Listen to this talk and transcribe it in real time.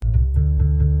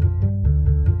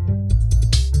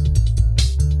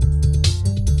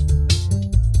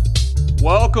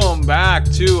back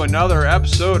to another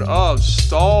episode of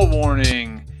Stall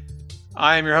Warning.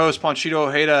 I am your host, Panchito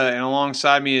Ojeda, and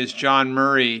alongside me is John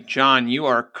Murray. John, you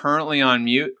are currently on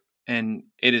mute, and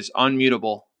it is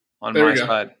unmutable on my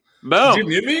side. Boom! Did you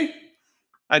mute me?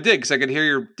 I did, because I could hear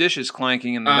your dishes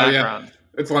clanking in the background.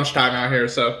 Yeah. It's lunchtime out here,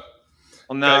 so...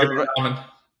 Well, now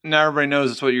everybody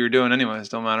knows it's what you were doing anyways.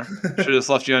 Don't matter. Should have just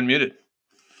left you unmuted.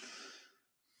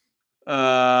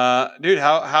 Dude,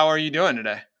 how are you doing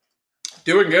today?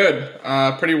 Doing good.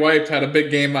 Pretty wiped. Had a big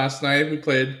game last night. We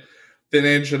played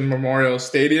Vintage in Memorial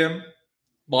Stadium.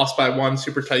 Lost by one,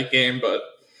 super tight game, but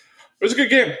it was a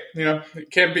good game. You know, you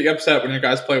can't be upset when your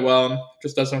guys play well and it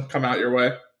just doesn't come out your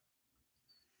way.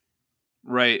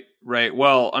 Right.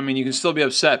 Well, I mean, you can still be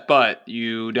upset, but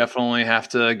you definitely have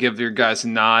to give your guys a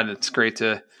nod. It's great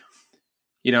to,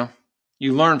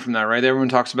 you learn from that, right? Everyone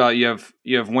talks about you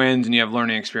have wins and you have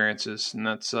learning experiences, and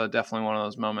that's definitely one of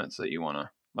those moments that you want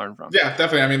to learn from. Yeah,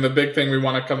 definitely. I mean, the big thing we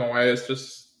want to come away is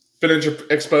just finish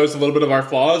expose a little bit of our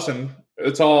flaws, and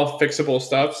it's all fixable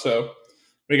stuff. So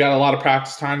we got a lot of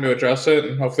practice time to address it,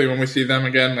 and hopefully when we see them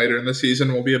again later in the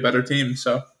season, we'll be a better team.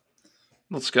 So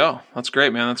let's go. That's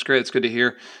great, man. That's great. It's good to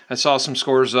hear. I saw some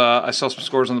scores. On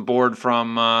the board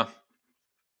from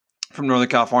Northern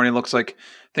California. It looks like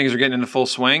things are getting into full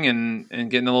swing and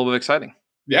getting a little bit exciting.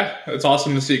 Yeah, it's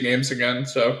awesome to see games again.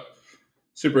 So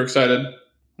super excited.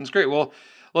 That's great. Well,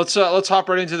 let's hop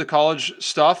right into the college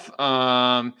stuff.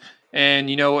 And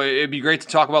it'd be great to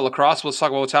talk about lacrosse. Let's talk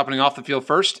about what's happening off the field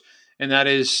first, and that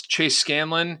is Chase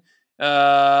Scanlon,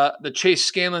 the Chase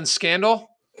Scanlon scandal.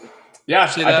 Yeah,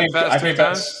 I think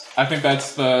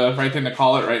that's the right thing to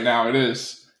call it right now. It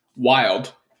is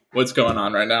wild what's going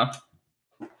on right now.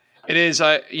 It is.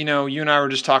 You and I were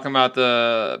just talking about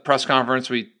the press conference.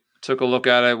 We took a look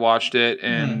at it, watched it,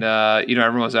 and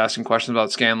everyone was asking questions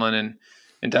about Scanlon,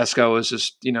 and Desco was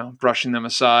just brushing them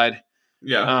aside.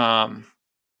 Yeah.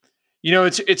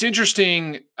 It's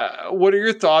interesting. What are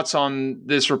your thoughts on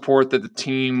this report that the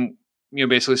team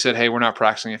basically said, "Hey, we're not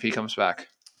practicing if he comes back"?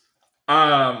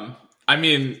 I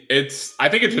mean, I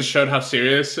think it just showed how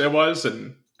serious it was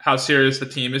and how serious the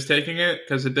team is taking it,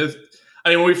 because it did. I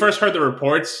mean, when we first heard the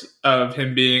reports of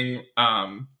him being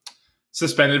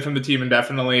suspended from the team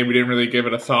indefinitely, we didn't really give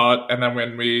it a thought. And then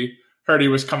when we heard he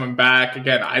was coming back,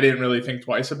 again, I didn't really think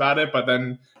twice about it. But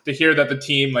then to hear that the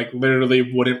team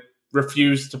literally wouldn't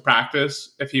refuse to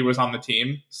practice if he was on the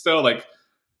team still,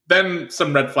 then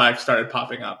some red flags started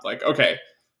popping up. Okay,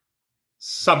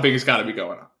 something's got to be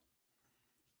going on.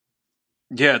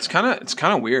 Yeah, it's kind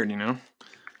of weird,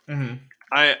 Mm-hmm.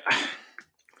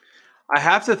 I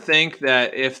have to think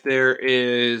that if there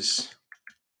is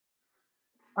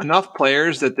enough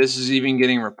players that this is even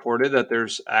getting reported, that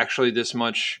there's actually this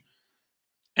much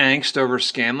angst over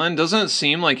Scanlon, doesn't it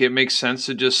seem like it makes sense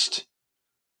to just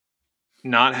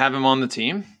not have him on the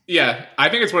team? Yeah, I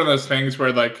think it's one of those things where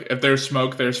if there's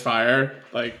smoke, there's fire.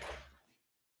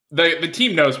 The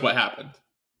team knows what happened.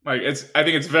 I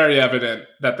think it's very evident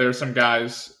that there's some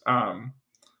guys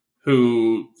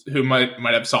who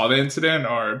might have saw the incident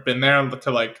or been there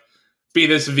to be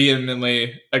this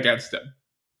vehemently against him.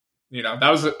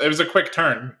 It was a quick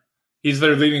turn. He's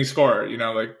their leading scorer.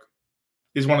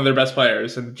 He's one of their best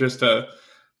players, and just to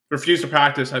refuse to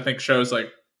practice, I think shows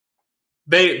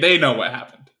they know what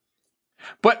happened.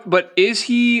 But is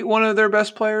he one of their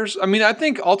best players? I mean, I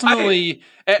think ultimately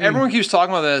everyone keeps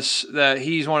talking about this, that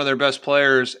he's one of their best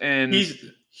players, and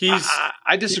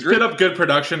I disagree. He's put up good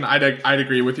production. I'd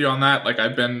agree with you on that.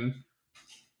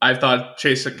 I thought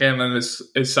Chase Scanlon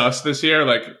is sus this year.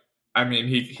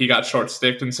 He got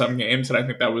short-sticked in some games, and I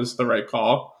think that was the right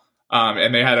call.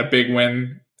 And they had a big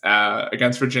win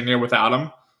against Virginia without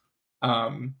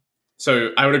him.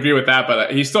 So I would agree with that,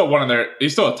 but he's still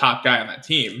he's still a top guy on that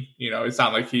team. It's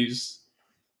not like he's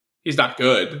not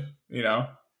good,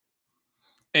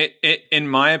 In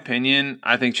my opinion,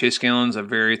 I think Chase Scanlon's a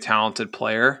very talented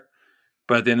player,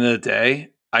 but at the end of the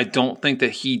day, I don't think that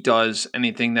he does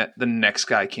anything that the next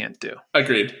guy can't do.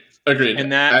 Agreed.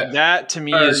 And that to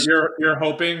me is you're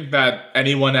hoping that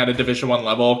anyone at a Division I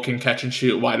level can catch and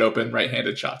shoot wide open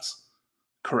right-handed shots.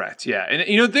 Correct. Yeah. And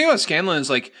the thing about Scanlon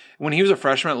is when he was a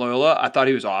freshman at Loyola, I thought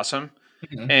he was awesome,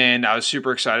 and I was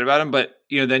super excited about him. But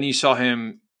then you saw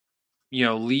him,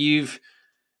 leave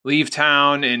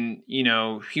town, and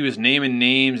he was naming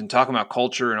names and talking about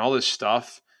culture and all this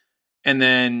stuff, and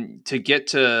then to get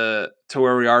to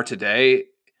where we are today,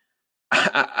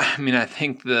 I mean, I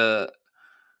think the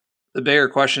bigger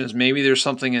question is maybe there's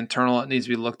something internal that needs to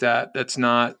be looked at. It's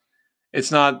not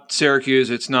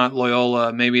Syracuse, it's not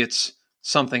Loyola, maybe it's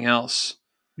something else.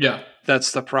 Yeah.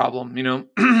 That's the problem.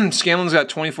 Scanlon's got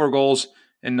 24 goals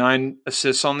and 9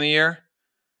 assists on the year.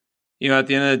 At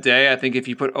the end of the day, I think if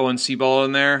you put Owen Seaball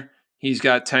in there, he's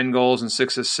got 10 goals and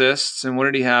 6 assists. And what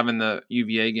did he have in the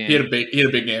UVA game? He had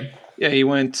a big game. Yeah, he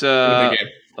went.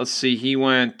 Let's see, he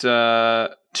went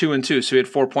 2-2, so he had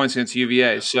 4 points against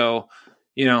UVA. So,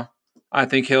 I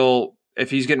think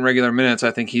if he's getting regular minutes,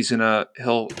 I think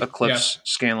he'll eclipse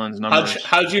Scanlon's numbers.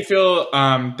 How did you feel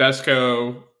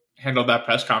Desko handled that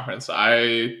press conference?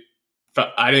 I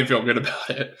didn't feel good about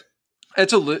it.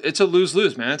 It's a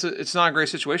lose-lose, man. It's not a great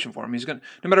situation for him. He's gonna,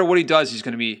 no matter what he does, he's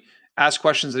gonna be asked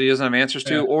questions that he doesn't have answers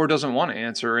to or doesn't want to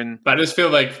answer. But I just feel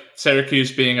like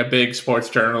Syracuse being a big sports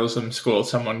journalism school,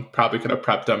 someone probably could have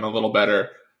prepped him a little better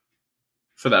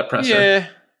for that presser. Yeah,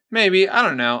 maybe. I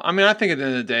don't know. I mean, I think at the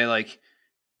end of the day, like,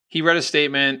 he read a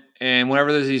statement, and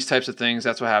whenever there's these types of things,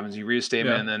 that's what happens. You read a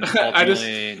statement, and then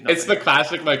ultimately, it's the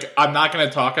classic, like, I'm not going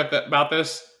to talk about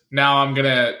this. Now I'm going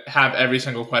to have every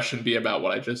single question be about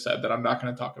what I just said that I'm not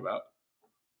going to talk about.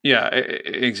 Yeah,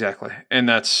 exactly. And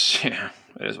that's, it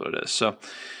is what it is. So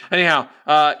anyhow,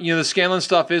 the Scanlon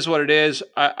stuff is what it is.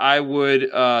 I would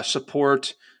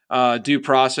support due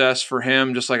process for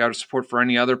him, just like I would support for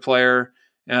any other player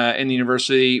in the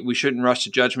university. We shouldn't rush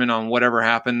to judgment on whatever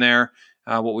happened there.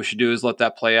 What we should do is let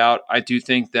that play out. I do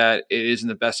think that it is in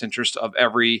the best interest of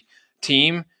every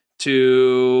team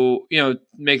to,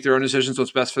 make their own decisions,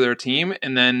 what's best for their team,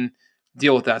 and then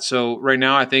deal with that. So right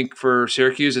now, I think for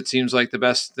Syracuse, it seems like the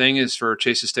best thing is for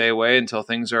Chase to stay away until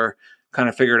things are kind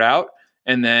of figured out.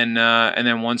 And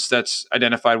then once that's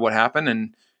identified what happened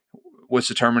and what's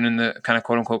determined in the kind of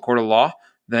quote unquote court of law,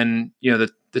 then,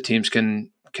 the teams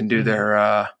can do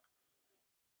their,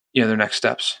 their next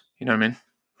steps. You know what I mean?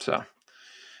 So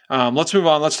let's move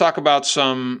on. Let's talk about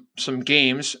some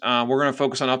games. We're going to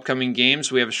focus on upcoming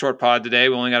games. We have a short pod today.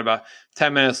 We only got about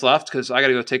 10 minutes left because I got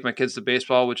to go take my kids to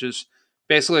baseball, which is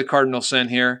basically a cardinal sin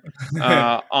here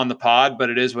on the pod, but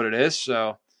it is what it is.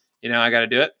 So, I got to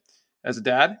do it as a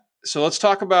dad. So let's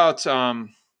talk about Loyola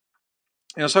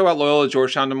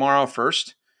Georgetown tomorrow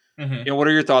first. Mm-hmm. What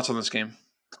are your thoughts on this game?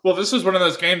 Well, this was one of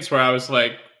those games where I was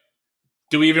like,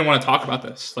 do we even want to talk about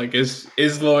this? Like, is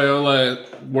Loyola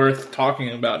worth talking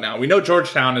about now? We know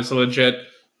Georgetown is a legit,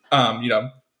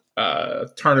 tournament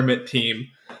team,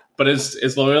 but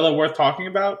is Loyola worth talking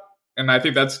about? And I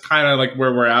think that's kind of like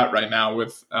where we're at right now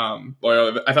with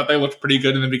Loyola. I thought they looked pretty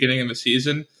good in the beginning of the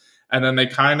season, and then they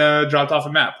kind of dropped off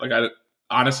a map. Like, I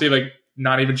honestly,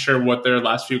 not even sure what their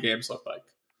last few games look like.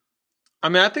 I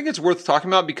mean, I think it's worth talking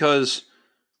about because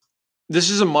this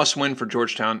is a must-win for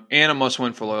Georgetown and a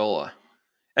must-win for Loyola.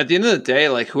 At the end of the day,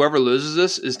 like, whoever loses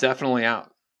this is definitely out.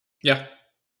 Yeah.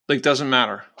 Like, doesn't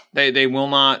matter. They will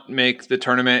not make the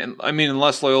tournament. I mean,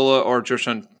 unless Loyola or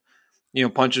Georgetown,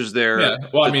 punches their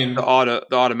the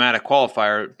automatic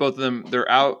qualifier. Both of them, they're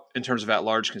out in terms of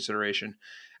at-large consideration.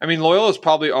 I mean, Loyola is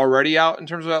probably already out in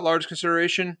terms of at-large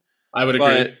consideration. I would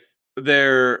agree.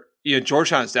 But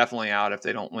Georgetown is definitely out if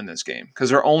they don't win this game because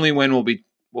their only win will be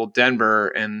Denver,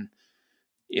 and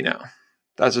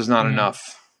that's just not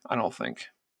enough. I don't think,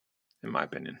 in my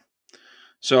opinion.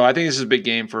 So I think this is a big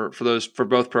game for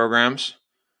both programs.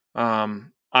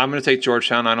 I'm going to take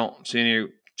Georgetown. I don't see any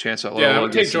chance that Loyola. Yeah, I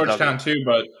would take Georgetown too,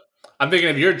 but I'm thinking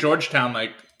if you're Georgetown,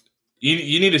 like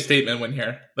you need a statement win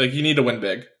here. Like, you need to win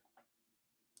big.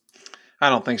 I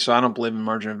don't think so. I don't believe in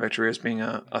margin of victory as being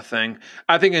a thing.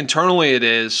 I think internally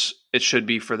it should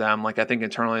be for them. Like, I think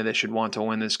internally they should want to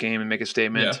win this game and make a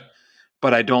statement. Yeah.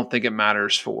 But I don't think it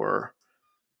matters for.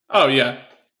 Oh yeah.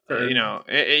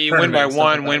 You win by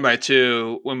 1, win by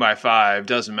 2, win by 5.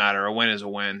 Doesn't matter. A win is a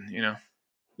win.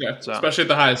 Yeah. So. Especially at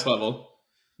the highest level,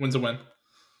 win's a win.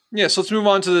 Yeah. So let's move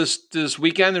on to this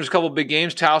weekend. There's a couple of big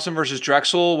games. Towson versus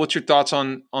Drexel. What's your thoughts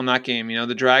on that game?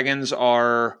 The Dragons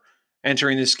are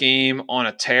entering this game on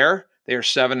a tear. They are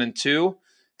 7-2.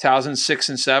 Towson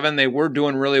 6-7. They were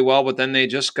doing really well, but then they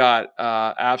just got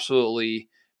absolutely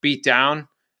beat down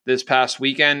this past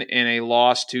weekend in a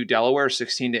loss to Delaware,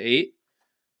 16-8.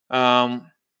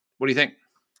 What do you think?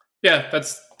 Yeah,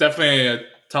 that's definitely a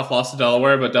tough loss to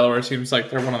Delaware, but Delaware seems like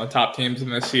they're one of the top teams in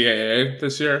the CAA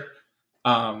this year.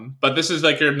 But this is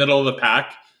like your middle of the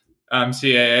pack.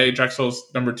 CAA, Drexel's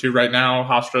number 2 right now.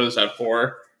 Hofstra's at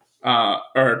 4.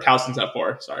 Or Towson's at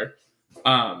 4, sorry.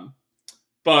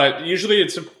 But usually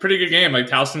it's a pretty good game. Like,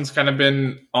 Towson's kind of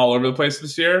been all over the place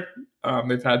this year.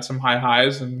 They've had some high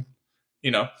highs and,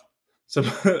 some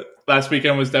last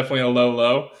weekend was definitely a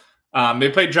low. They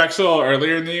played Drexel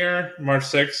earlier in the year, March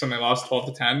 6th, and they lost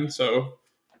 12-10. So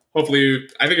hopefully,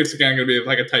 I think it's again going to be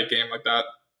like a tight game like that.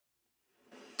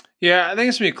 Yeah, I think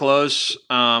it's going to be close.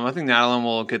 I think Natalin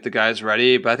will get the guys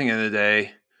ready, but I think at the end of the day,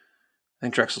 I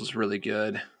think Drexel's really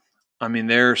good. I mean,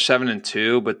 they're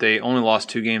 7-2, but they only lost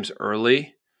 2 games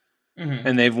early,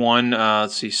 and they've won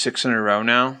 6 in a row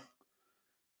now,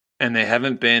 and they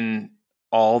haven't been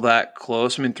all that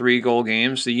close. I mean, 3-goal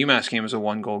games. The UMass game was a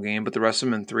 1-goal game, but the rest of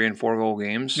them in 3 and 4-goal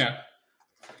games. Yeah.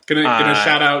 Gonna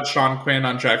shout out Sean Quinn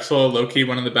on Drexel, low-key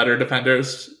one of the better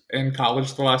defenders in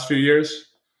college the last few years.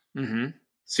 Mm-hmm.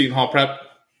 Seton Hall Prep.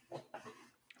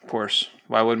 Of course.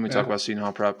 Why wouldn't we talk about Seton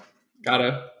Hall Prep?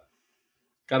 Gotta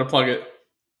plug it.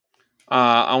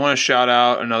 I want to shout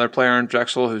out another player in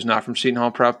Drexel who's not from Seton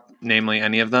Hall Prep, namely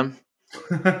any of them.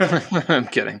 I'm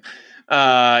kidding.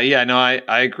 I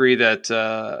agree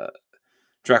that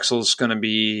Drexel's going to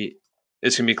be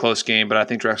a close game, but I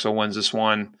think Drexel wins this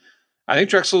one. I think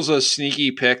Drexel's a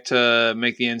sneaky pick to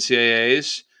make the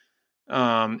NCAAs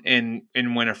and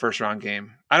win a first round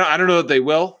game. I don't know that they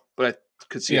will, but I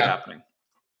could see it happening.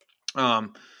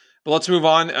 But let's move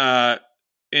on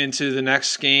into the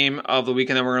next game of the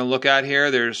weekend that we're going to look at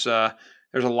here. There's a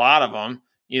lot of them.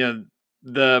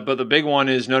 But the big one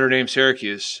is Notre Dame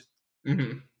Syracuse.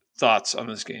 Mm-hmm. Thoughts on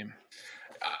this game?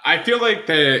 I feel like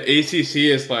the ACC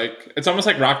is it's almost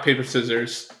like rock paper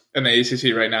scissors in the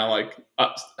ACC right now.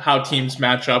 How teams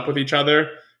match up with each other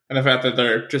and the fact that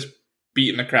they're just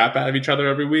beating the crap out of each other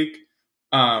every week.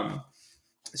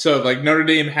 So Notre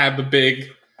Dame had the big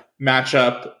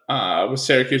matchup with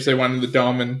Syracuse. They went in the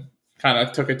Dome and kind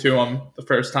of took it to them the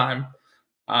first time.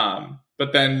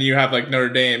 But then you have Notre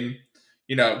Dame,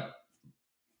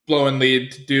 blowing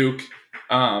lead to Duke,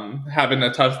 having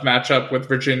a tough matchup with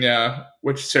Virginia,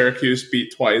 which Syracuse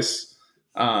beat twice.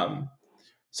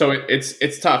 So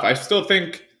it's tough. I still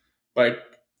think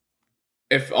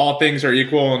if all things are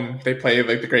equal and they play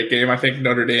the great game, I think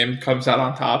Notre Dame comes out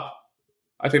on top.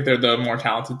 I think they're the more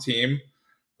talented team,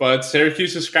 but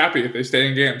Syracuse is scrappy if they stay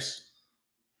in games.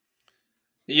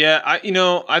 Yeah,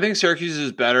 I think Syracuse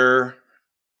is better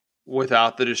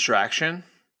without the distraction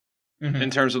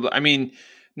in terms of,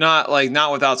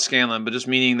 not without Scanlon, but just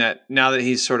meaning that now that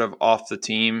he's sort of off the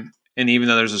team, and even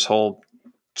though there's this whole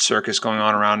circus going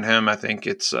on around him, I think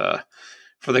it's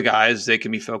for the guys, they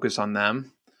can be focused on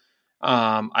them.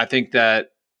 I think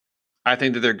that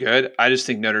they're good. I just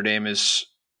think Notre Dame is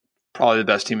probably the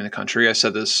best team in the country. I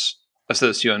said this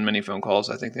to you on many phone calls.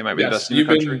 I think they might be the best team in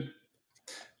the country.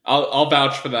 I'll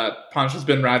vouch for that. Punch has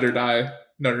been ride or die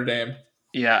Notre Dame.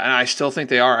 Yeah, and I still think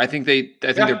they are. I think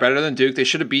they're better than Duke. They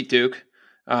should have beat Duke.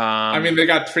 They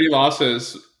got 3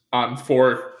 losses on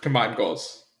 4 combined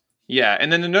goals. Yeah,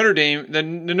 and then the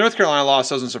North Carolina loss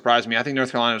doesn't surprise me. I think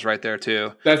North Carolina is right there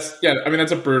too. That's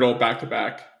a brutal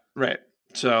back-to-back. Right.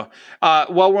 So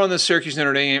while we're on the Syracuse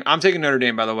Notre Dame game, I'm taking Notre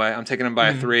Dame, by the way. I'm taking them by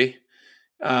a 3.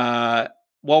 While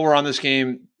we're on this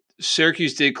game,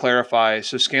 Syracuse did clarify.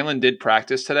 So Scanlon did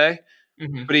practice today,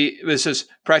 but it says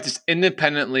practiced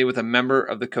independently with a member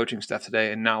of the coaching staff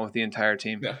today and not with the entire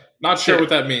team. Yeah, not sure what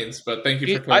that means, but thank you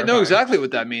for clarifying. I know exactly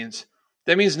what that means.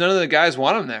 That means none of the guys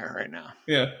want him there right now.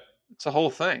 Yeah. It's a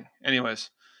whole thing. Anyways.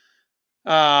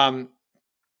 So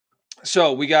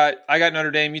I got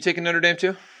Notre Dame. You taking Notre Dame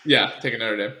too? Yeah, taking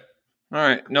Notre Dame. All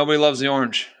right. Nobody loves the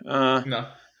orange. No.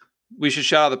 We should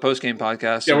shout out the post-game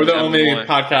podcast. Yeah, we're the only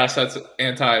podcast that's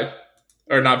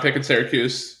not picking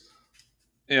Syracuse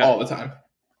all the time.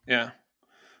 Yeah.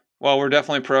 Well, we're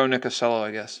definitely pro Nick Costello,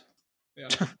 I guess. Yeah.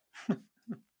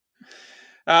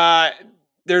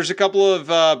 There's a couple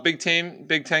of Big Ten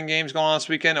games going on this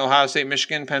weekend. Ohio State,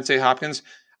 Michigan, Penn State, Hopkins.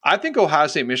 I think Ohio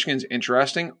State, Michigan's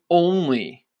interesting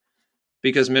only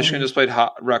because Michigan just played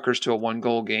Rutgers to a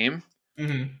 1-goal game.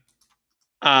 Mm-hmm.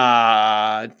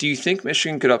 Do you think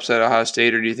Michigan could upset Ohio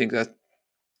State, or do you think that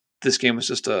this game was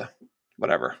just a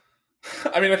whatever?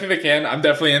 I think they can. I'm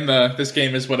definitely in this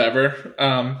game is whatever.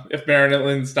 If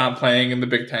Maryland's not playing in the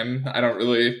Big Ten, I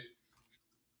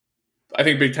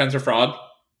think Big Ten's a fraud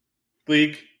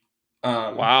league.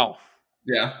 Wow.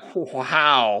 Yeah.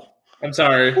 Wow. I'm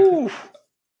sorry. Ooh.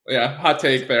 Yeah, hot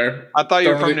take there. I thought you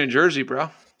were from New Jersey, bro.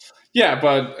 Yeah,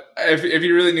 but if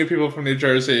you really knew people from New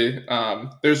Jersey,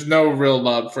 there's no real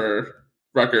love for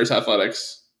Rutgers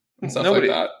athletics and stuff like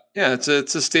that. Yeah, it's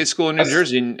a state school in New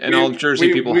Jersey, and all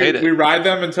Jersey people hate it. We ride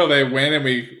them until they win, and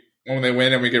when they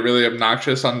win, and we get really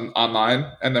obnoxious online,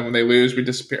 and then when they lose, we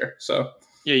disappear. So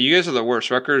yeah, you guys are the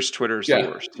worst. Rutgers Twitter's the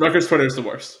worst. Rutgers Twitter's the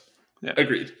worst. Yeah,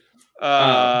 agreed.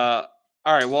 All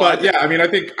right. Well, but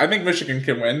I think Michigan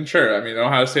can win. Sure.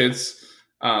 Ohio State's.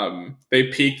 They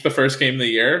peaked the first game of the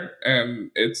year, and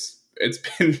it's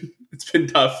been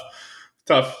tough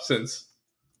since.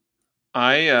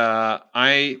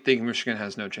 I think Michigan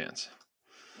has no chance.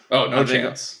 Oh, no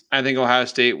chance. I think Ohio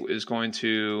State is going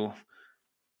to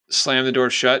slam the door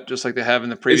shut, just like they have in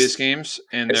the previous games.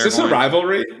 And is this a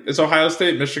rivalry? Is Ohio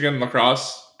State, Michigan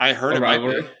lacrosse? I heard it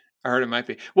rivalry? Might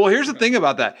be. Well, here's the thing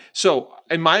about that. So,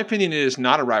 in my opinion, it is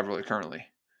not a rivalry currently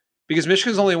because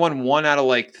Michigan's only won 1 out of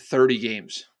like 30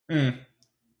 games. Michigan.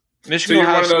 So you're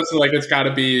one of those like it's got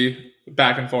to be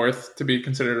back and forth to be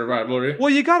considered a rivalry.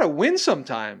 Well, you got to win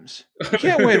sometimes. You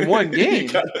can't win one game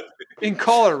and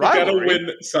call it a rivalry. You got to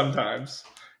win sometimes.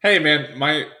 Hey, man,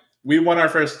 my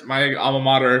alma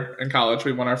mater in college.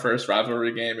 We won our first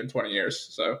rivalry game in 20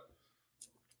 years.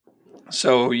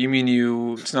 So you mean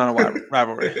it's not a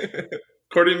rivalry?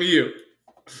 According to you,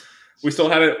 we still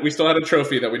had a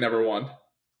trophy that we never won.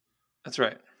 That's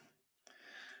right.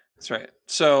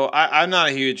 So I'm not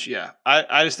a huge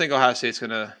I just think Ohio State's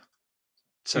gonna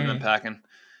send them packing.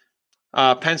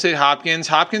 Penn State Hopkins.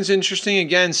 Hopkins interesting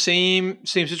again. Same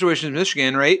situation as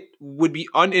Michigan, right? Would be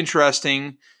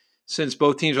uninteresting since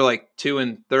both teams are like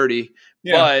 2-30.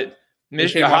 Yeah. But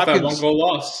Michigan Hopkins, that 1-goal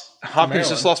loss. Hopkins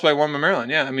just lost by 1 by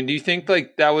Maryland. Yeah, I mean, do you think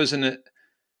like that was an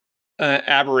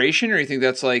aberration, or do you think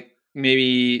that's like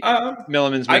maybe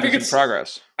Milliman's making some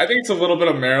progress? I think it's a little bit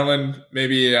of Maryland,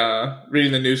 maybe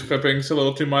reading the news clippings a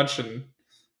little too much and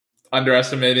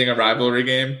underestimating a rivalry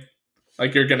game.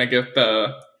 Like you're gonna get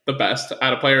the best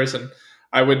out of players, and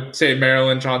I would say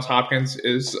Maryland Johns Hopkins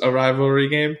is a rivalry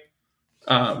game.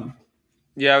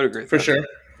 Yeah, I would agree for sure.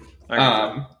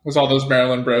 Because all those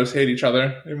Maryland bros hate each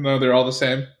other, even though they're all the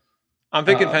same. I'm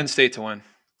picking Penn State to win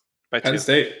by 2. Penn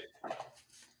State.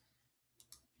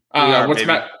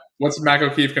 What's Mac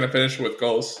O'Keefe going to finish with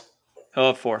goals? He'll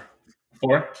have 4.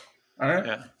 4? All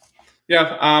right.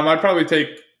 Yeah. I'd probably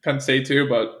take Penn State too,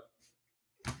 but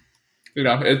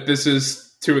this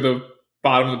is 2 of the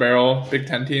bottom of the barrel Big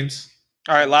Ten teams.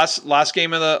 All right, last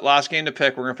game to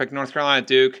pick. We're going to pick North Carolina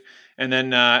Duke. And then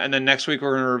next week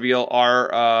we're going to reveal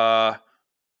our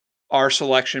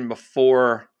selection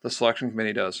before the selection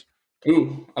committee does.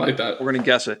 Ooh, I like that. We're going to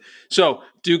guess it. So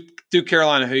Duke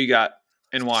Carolina, who you got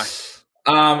and why?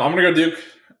 I'm going to go Duke.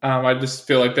 I just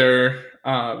feel like they're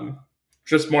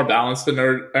just more balanced than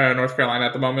North Carolina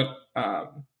at the moment.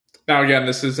 Now again,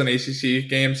 this is an ACC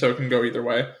game, so it can go either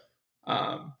way.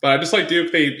 But I just like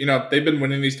Duke. They've been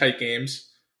winning these tight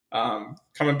games.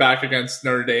 Coming back against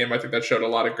Notre Dame, I think that showed a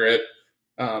lot of grit.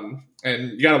 And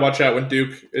you got to watch out when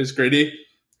Duke is gritty,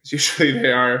 because usually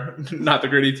they are not the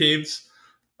gritty teams.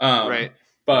 Right.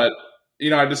 But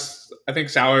I think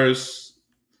Sowers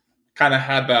kind of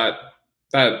had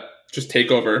that just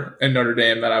takeover in Notre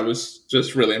Dame that I was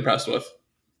just really impressed with.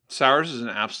 Sowers is an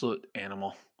absolute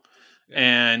animal,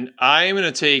 and I'm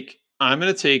going to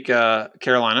take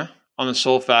Carolina on the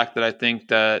sole fact that I think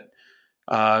that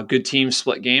good teams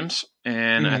split games,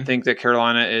 and I think that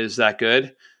Carolina is that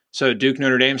good. So Duke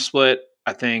Notre Dame split.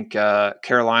 I think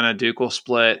Carolina Duke will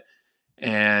split,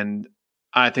 and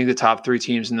I think the top 3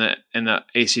 teams in the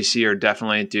ACC are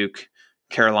definitely Duke,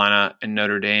 Carolina, and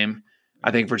Notre Dame.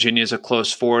 I think Virginia is a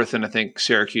close 4th, and I think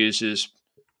Syracuse is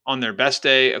on their best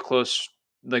day a close,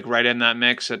 like right in that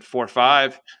mix at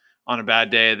 4-5. On a bad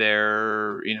day,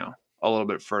 they're a little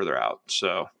bit further out.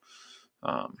 So,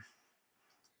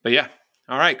 but yeah.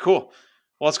 All right, cool.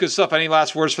 Well, that's good stuff. Any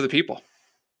last words for the people?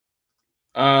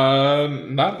 Not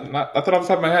nothing off the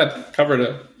top of my head. Covered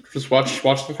it. Just watch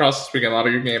lacrosse this weekend. A lot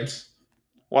of good games.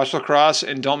 Watch lacrosse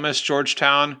and don't miss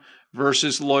Georgetown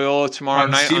versus Loyola tomorrow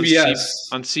night on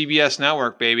CBS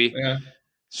Network, baby. Yeah.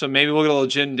 So maybe we'll get a little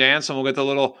gin dance and we'll get the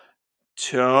little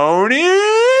Tony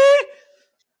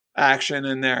action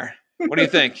in there. What do you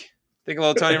think? Think a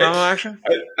little Tony Romo action?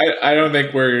 I don't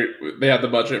think they have the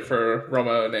budget for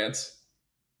Romo and Nance.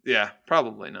 Yeah,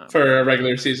 probably not. For a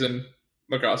regular season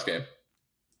lacrosse game.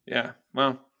 Yeah,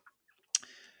 well,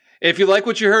 if you like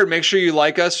what you heard, make sure you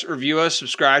like us, review us,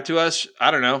 subscribe to us. I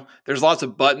don't know. There's lots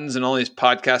of buttons and all these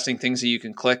podcasting things that you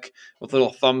can click with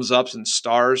little thumbs ups and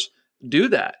stars. Do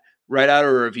that. Write out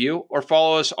a review or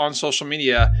follow us on social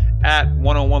media at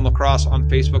 101 Lacrosse on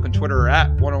Facebook and Twitter, or at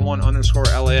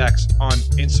 101_LAX on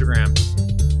Instagram.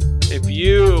 If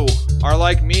you are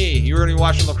like me, you're going to be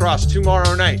watching lacrosse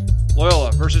tomorrow night,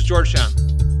 Loyola versus Georgetown.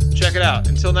 Check it out.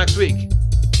 Until next week,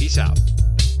 peace out.